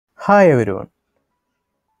Hi everyone.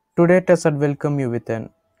 Today Tessat welcome you with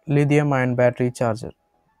an lithium ion battery charger.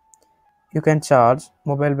 You can charge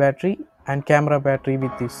mobile battery and camera battery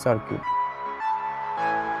with this circuit.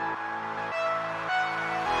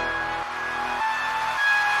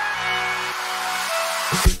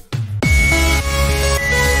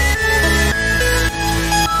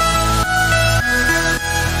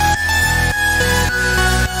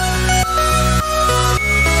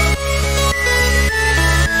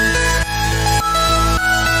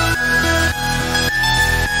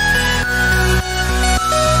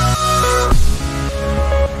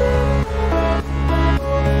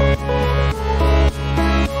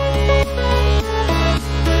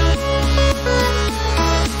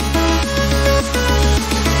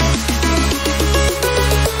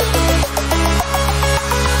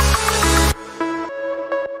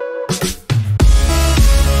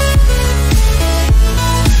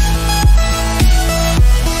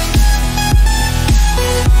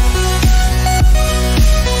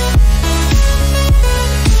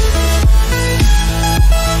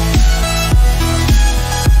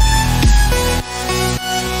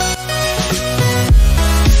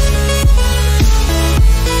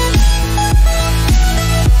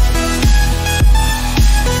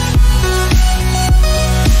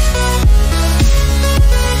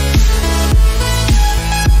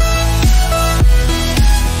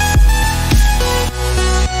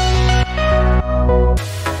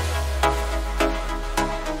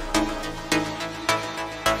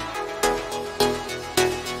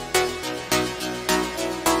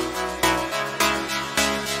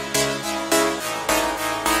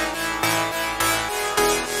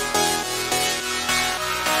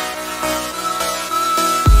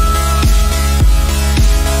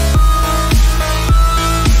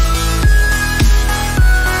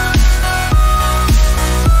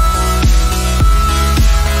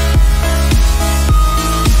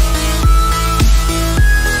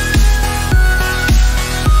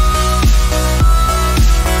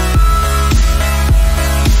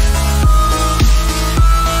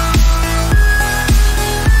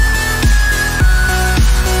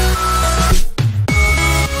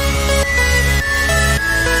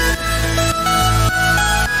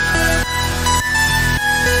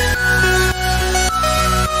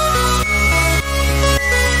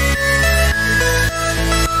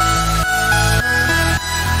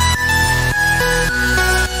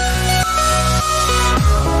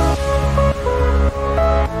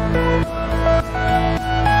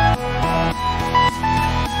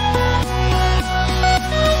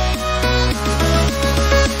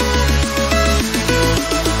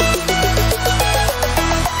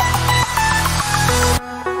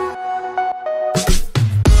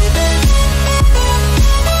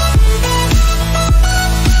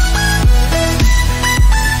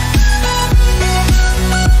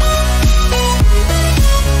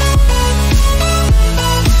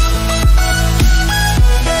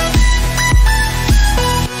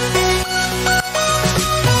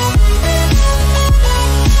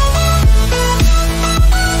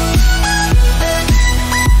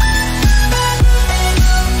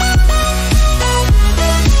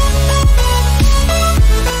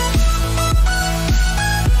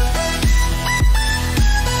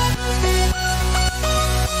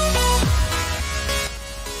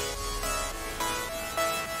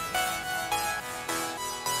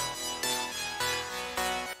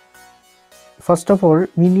 First of all,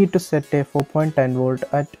 we need to set a 4.10 volt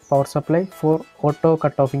at power supply for auto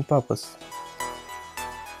cutoffing purpose.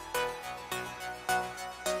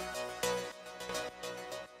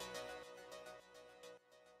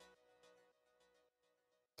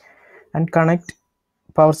 And connect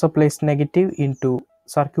power supply's negative into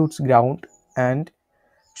circuit's ground and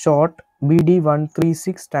short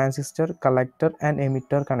BD136 transistor collector and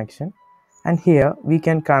emitter connection, and here we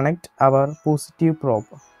can connect our positive probe.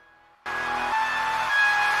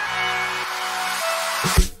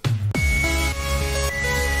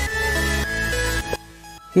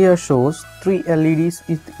 Here shows 3 LEDs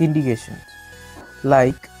with indications,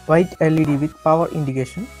 like white LED with power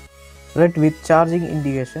indication, red with charging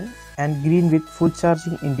indication, and green with full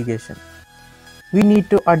charging indication. We need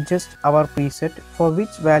to adjust our preset for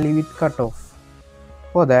which value it cut off.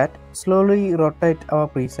 For that, slowly rotate our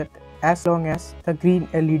preset as long as the green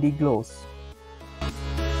LED glows.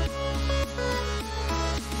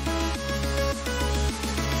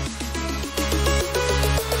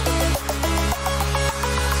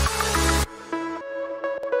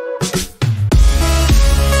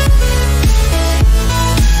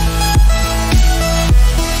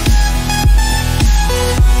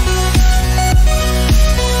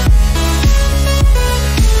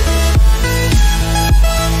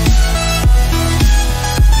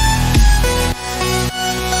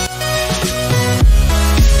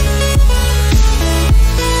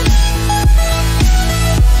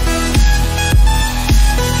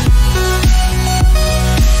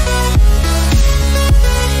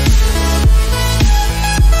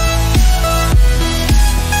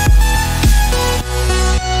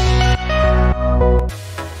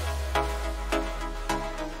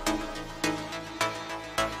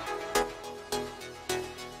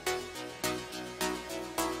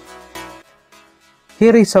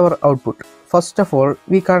 Here is our output. First of all,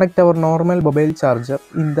 we connect our normal mobile charger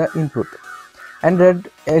in the input and red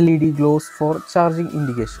LED glows for charging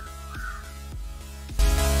indication.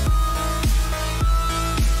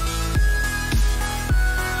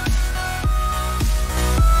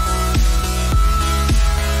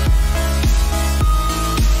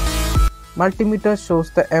 Multimeter shows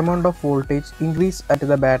the amount of voltage increase at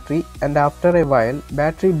the battery, and after a while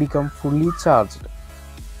battery becomes fully charged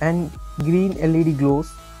and green LED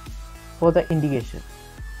glows for the indication.